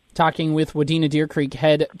 Talking with Wadena Deer Creek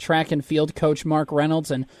head track and field coach Marc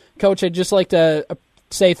Reynolds. And Coach, I'd just like to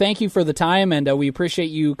say thank you for the time, and we appreciate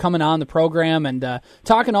you coming on the program and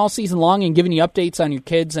talking all season long and giving you updates on your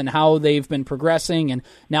kids and how they've been progressing, and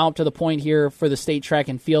now up to the point here for the state track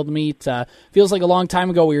and field meet. Feels like a long time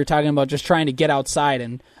ago we were talking about just trying to get outside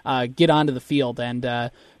and get onto the field.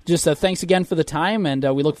 And just thanks again for the time, and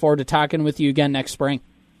we look forward to talking with you again next spring.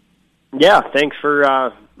 Yeah, thanks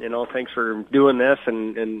for doing this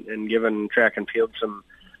and giving track and field some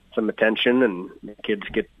attention, and kids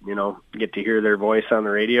get to hear their voice on the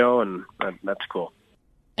radio, and that's cool.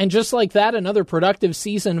 And just like that, another productive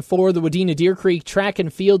season for the Wadena Deer Creek track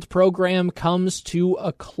and field program comes to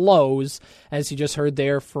a close, as you just heard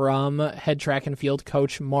there from head track and field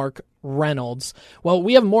coach Marc Reynolds. Well,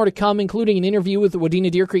 we have more to come, including an interview with the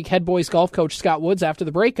Wadena Deer Creek head boys golf coach Scott Woods after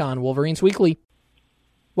the break on Wolverines Weekly.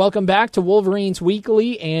 Welcome back to Wolverines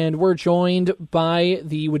Weekly, and we're joined by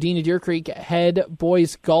the Wadena Deer Creek head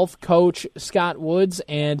boys golf coach Scott Woods.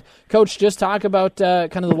 And Coach, just talk about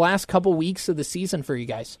kind of the last couple weeks of the season for you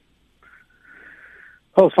guys.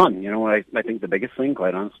 Oh, it was fun. I think the biggest thing,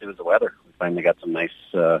 quite honestly, was the weather. We finally got some nice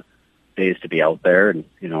days to be out there, and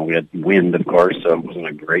we had wind, of course, so it wasn't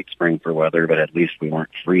a great spring for weather, but at least we weren't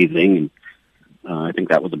freezing, and I think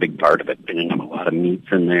that was a big part of it. Didn't have a lot of meets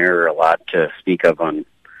in there, a lot to speak of on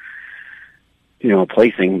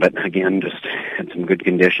placing, but again, just had some good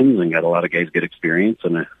conditions and got a lot of guys good experience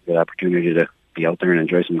and a good opportunity to be out there and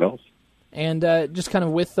enjoy some golf. And just kind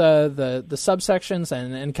of with the subsections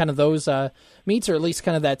and kind of those meets, or at least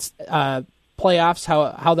kind of that playoffs,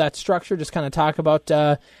 how that's structured, just kind of talk about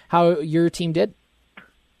how your team did.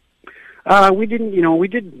 We did,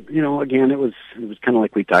 again, it was kind of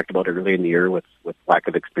like we talked about early in the year with lack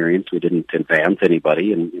of experience. We didn't advance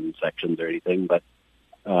anybody in sections or anything, but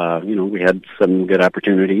we had some good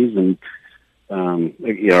opportunities, and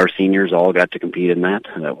our seniors all got to compete in that.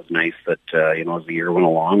 That was nice that, as the year went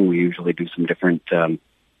along, we usually do some different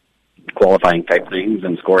qualifying type things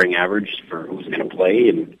and scoring average for who's going to play.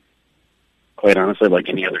 And quite honestly, like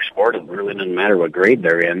any other sport, it really doesn't matter what grade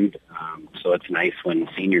they're in. So it's nice when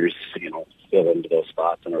seniors, fill into those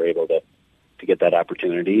spots and are able to get that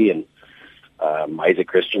opportunity. And Isaac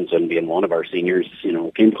Christensen, being one of our seniors,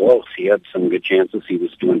 came close. He had some good chances. He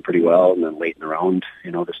was doing pretty well, and then late in the round,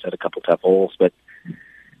 just had a couple tough holes. But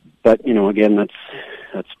again,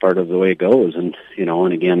 that's part of the way it goes. And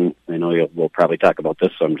and again, I know we'll probably talk about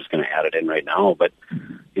this, so I'm just going to add it in right now. But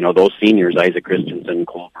those seniors, Isaac Christensen,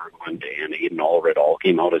 Cole Berglund, and Aiden Allred, all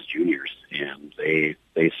came out as juniors, and they're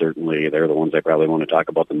the ones I probably want to talk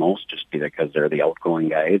about the most, just because they're the outgoing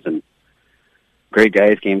guys. And great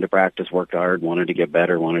guys, came to practice, worked hard, wanted to get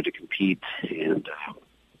better, wanted to compete, and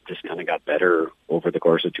just kind of got better over the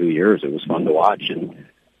course of 2 years. It was fun to watch, and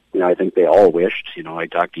I think they all wished, I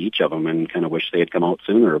talked to each of them and kind of wished they had come out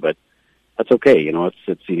sooner, but that's okay.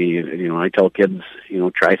 I tell kids,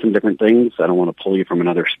 try some different things. I don't want to pull you from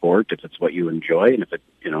another sport if it's what you enjoy, and if it,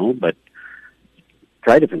 but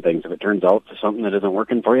try different things. If it turns out to something that isn't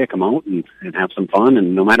working for you, come out and have some fun.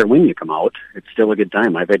 And no matter when you come out, it's still a good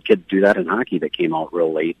time. I've had kids do that in hockey that came out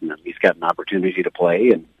real late and at least got an opportunity to play.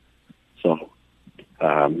 And so,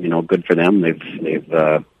 good for them. They've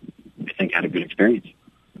I think, had a good experience.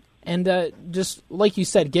 And just like you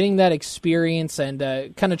said, getting that experience and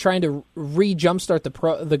kind of trying to re-jumpstart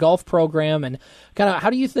the golf program, and kind of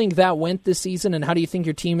how do you think that went this season, and how do you think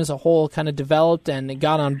your team as a whole kind of developed and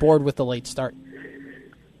got on board with the late start?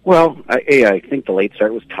 Well, I think the late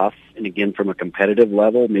start was tough, and again, from a competitive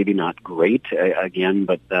level, maybe not great,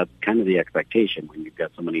 but that's kind of the expectation when you've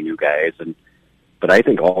got so many new guys. But I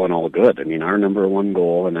think all in all good. I mean, our number one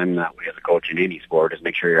goal, and I'm that way as a coach in any sport, is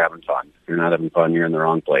make sure you're having fun. If you're not having fun, you're in the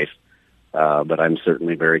wrong place. But I'm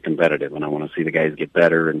certainly very competitive, and I want to see the guys get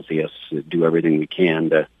better and see us do everything we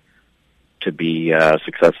can to be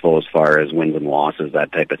successful as far as wins and losses,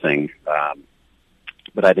 that type of thing.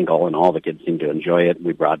 But I think all in all, the kids seem to enjoy it.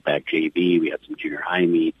 We brought back JV. We had some junior high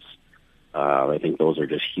meets. I think those are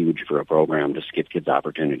just huge for a program, just to give kids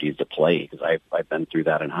opportunities to play, because I've been through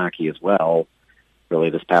that in hockey as well. Really,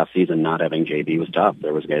 this past season, not having JV was tough.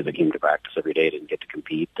 There was guys that came to practice every day, didn't get to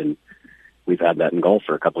compete, and we've had that in golf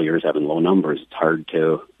for a couple of years, having low numbers. It's hard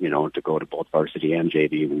to go to both varsity and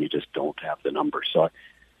JV when you just don't have the numbers. So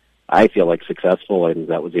I feel like successful, and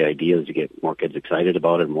that was the idea, is to get more kids excited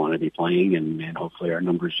about it and want to be playing, and hopefully our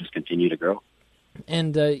numbers just continue to grow.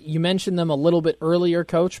 And you mentioned them a little bit earlier,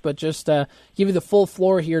 Coach, but just give you the full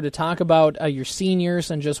floor here to talk about your seniors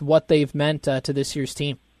and just what they've meant to this year's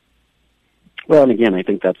team. Well, and again, I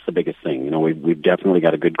think that's the biggest thing. We've definitely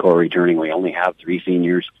got a good core returning. We only have 3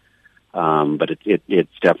 seniors, but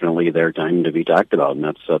it's definitely their time to be talked about, and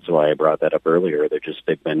that's why I brought that up earlier.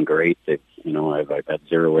 They've been great. I've had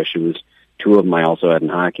 0 issues. 2 of them I also had in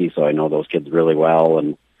hockey, so I know those kids really well,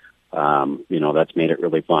 and that's made it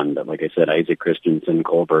really fun. But like I said, Isaac Christensen,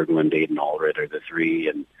 Cole Berglund, Aiden Allred are the 3,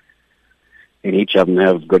 and each of them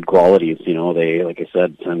have good qualities. They, like I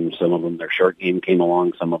said, some of them, their short game came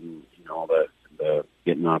along. Some of them, the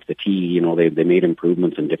getting off the tee, they made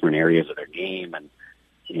improvements in different areas of their game, and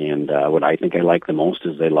what I think I liked the most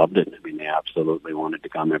is they loved it. I mean, they absolutely wanted to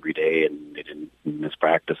come every day, and they didn't miss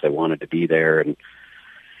practice. They wanted to be there, and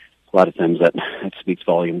a lot of times that speaks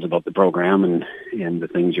volumes about the program and the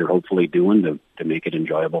things you're hopefully doing to make it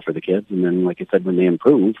enjoyable for the kids. And then, like I said, when they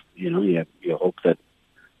improve, you hope that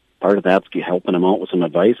part of that's helping them out with some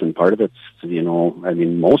advice, and part of it's,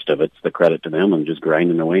 most of it's the credit to them and just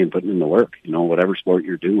grinding away and putting in the work. Whatever sport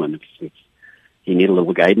you're doing, if you need a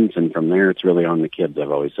little guidance, and from there it's really on the kids.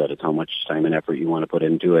 I've always said it's how much time and effort you want to put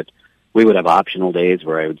into it. We would have optional days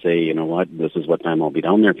where I would say, you know what, this is what time I'll be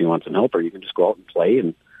down there if you want some help, or you can just go out and play,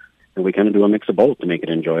 and we kind of do a mix of both to make it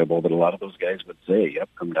enjoyable. But a lot of those guys would say, yep,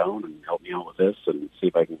 come down and help me out with this and see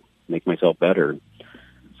if I can make myself better.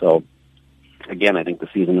 So again, I think the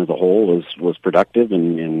season as a whole was productive,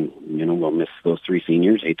 and we'll miss those 3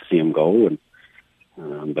 seniors. Hate to see them go,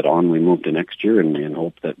 but on we move to next year and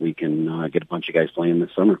hope that we can get a bunch of guys playing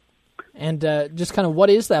this summer. And just kind of what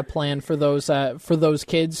is that plan for those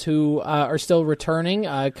kids who are still returning?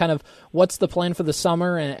 Kind of what's the plan for the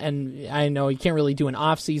summer? And I know you can't really do an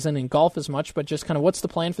off season in golf as much, but just kind of what's the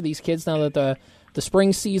plan for these kids now that the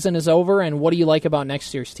spring season is over? And what do you like about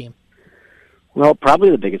next year's team? Well,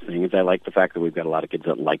 probably the biggest thing is I like the fact that we've got a lot of kids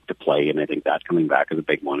that like to play, and I think that coming back is a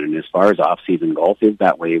big one. And as far as off-season golf is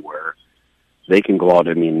that way, where they can go out.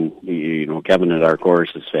 I mean, Kevin at our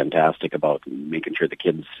course is fantastic about making sure the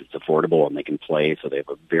kids, it's affordable and they can play, so they have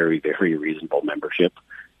a very, very reasonable membership.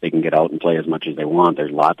 They can get out and play as much as they want.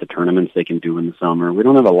 There's lots of tournaments they can do in the summer. We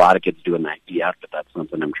don't have a lot of kids doing that yet, but that's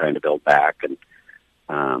something I'm trying to build back. And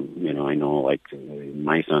I know, like,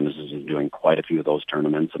 my son is doing quite a few of those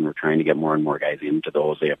tournaments, and we're trying to get more and more guys into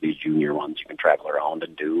those. They have these junior ones you can travel around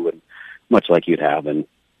and do, and much like you'd have in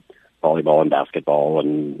volleyball and basketball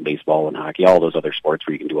and baseball and hockey, all those other sports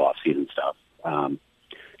where you can do off-season stuff.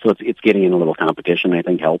 So it's getting in a little competition, I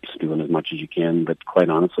think, helps, doing as much as you can, but quite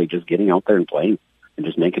honestly, just getting out there and playing and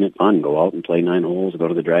just making it fun. Go out and play 9 holes, go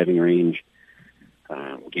to the driving range,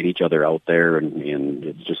 get each other out there, and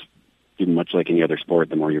it's just much like any other sport.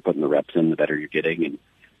 The more you're putting the reps in, the better you're getting,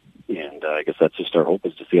 and I guess that's just our hope,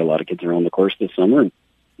 is to see a lot of kids around the course this summer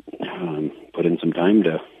and put in some time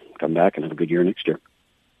to come back and have a good year next year.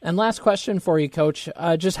 And last question for you, Coach.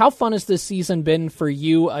 Just how fun has this season been for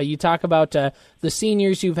you? You talk about the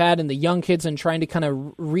seniors you've had and the young kids and trying to kind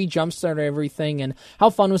of re-jumpstart everything. And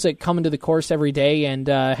how fun was it coming to the course every day and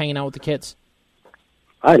hanging out with the kids?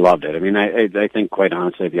 I loved it. I mean, I think, quite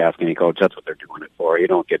honestly, if you ask any coach, that's what they're doing it for. You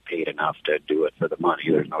don't get paid enough to do it for the money.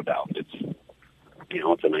 There's no doubt. It's,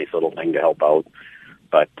 it's a nice little thing to help out,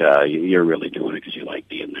 but you're really doing it because you like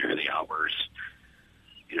being there. The hours,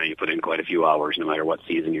 you put in quite a few hours, no matter what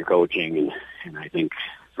season you're coaching, and I think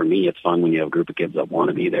for me, it's fun when you have a group of kids that want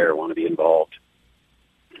to be there, want to be involved.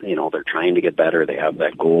 They're trying to get better. They have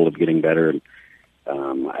that goal of getting better, and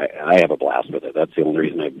I have a blast with it. That's the only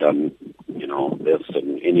reason I've done, this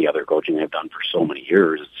and any other coaching I've done for so many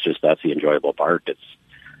years. It's just, that's the enjoyable part. It's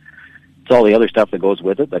all the other stuff that goes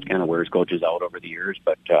with it that kind of wears coaches out over the years.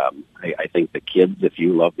 But I think the kids, if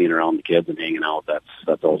you love being around the kids and hanging out,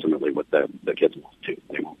 that's ultimately what the kids want to do.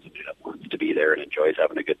 They want somebody that wants to be there and enjoys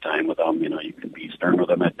having a good time with them. You can be stern with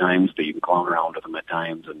them at times, but you can clown around with them at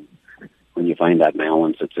times. And when you find that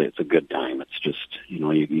balance, it's a good time. It's just,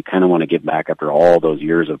 you kind of want to give back after all those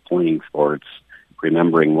years of playing sports,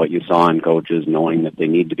 remembering what you saw in coaches, knowing that they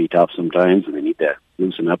need to be tough sometimes and they need to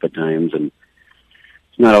loosen up at times. And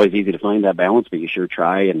it's not always easy to find that balance, but you sure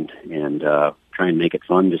try and try and make it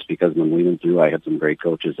fun, just because when we went through, I had some great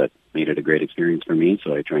coaches that made it a great experience for me.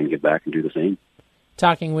 So I try and give back and do the same.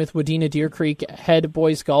 Talking with Wadena Deer Creek head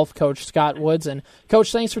boys golf coach Scott Woods. And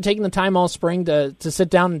Coach, thanks for taking the time all spring to sit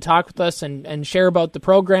down and talk with us and share about the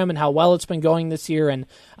program and how well it's been going this year and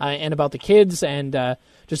about the kids, and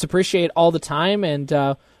just appreciate all the time. And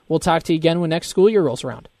we'll talk to you again when next school year rolls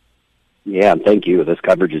around. Yeah, thank you. This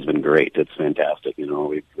coverage has been great. It's fantastic.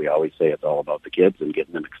 We always say it's all about the kids and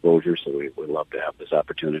getting them exposure, so we would love to have this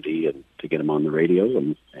opportunity and to get them on the radio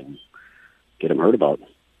and get them heard about.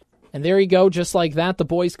 And there you go, just like that, the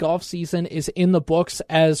boys' golf season is in the books,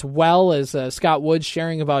 as well as Scott Woods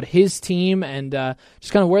sharing about his team and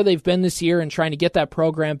just kind of where they've been this year and trying to get that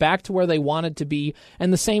program back to where they wanted to be.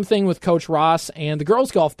 And the same thing with Coach Ross and the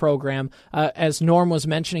girls' golf program, as Norm was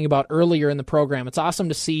mentioning about earlier in the program. It's awesome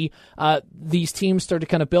to see these teams start to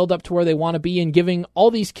kind of build up to where they want to be, and giving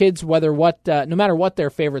all these kids, no matter what their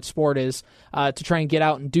favorite sport is, to try and get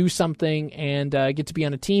out and do something and get to be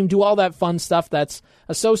on a team, do all that fun stuff that's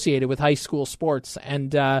associated with high school sports.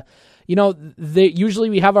 And usually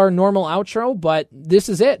we have our normal outro, but this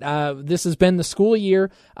is it. This has been the school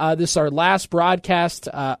year. This is our last broadcast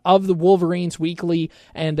of the Wolverines Weekly,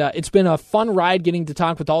 and it's been a fun ride getting to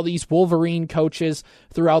talk with all these Wolverine coaches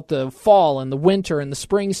throughout the fall and the winter and the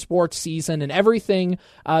spring sports season, and everything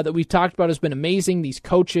that we've talked about has been amazing. These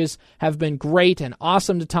coaches have been great and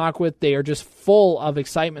awesome to talk with. They are just full of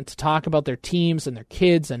excitement to talk about their teams and their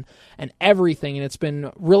kids and everything, and it's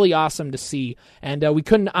been really awesome to see. And we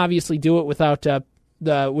couldn't obviously do it without the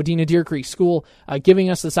Wadena Deer Creek School giving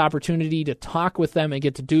us this opportunity to talk with them and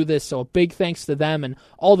get to do this. So a big thanks to them and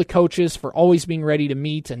all the coaches for always being ready to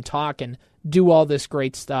meet and talk and do all this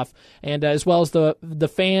great stuff, and as well as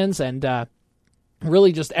the fans and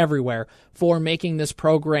really just everywhere for making this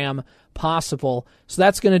program possible. So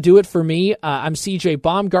that's going to do it for me. I'm CJ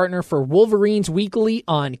Baumgartner for Wolverines Weekly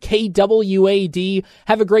on KWAD.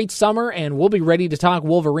 Have a great summer, and we'll be ready to talk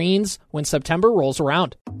Wolverines when September rolls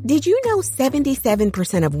around. Did you know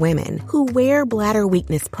 77% of women who wear bladder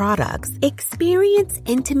weakness products experience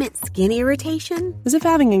intimate skin irritation? As if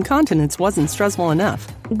having incontinence wasn't stressful enough.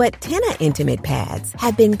 But Tena Intimate Pads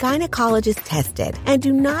have been gynecologist tested and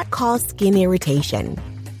do not cause skin irritation.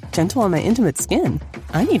 Gentle on my intimate skin.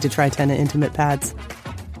 I need to try Tena Intimate Pads.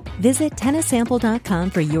 Visit TenaSample.com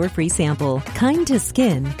for your free sample. Kind to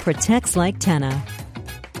skin protects like Tena.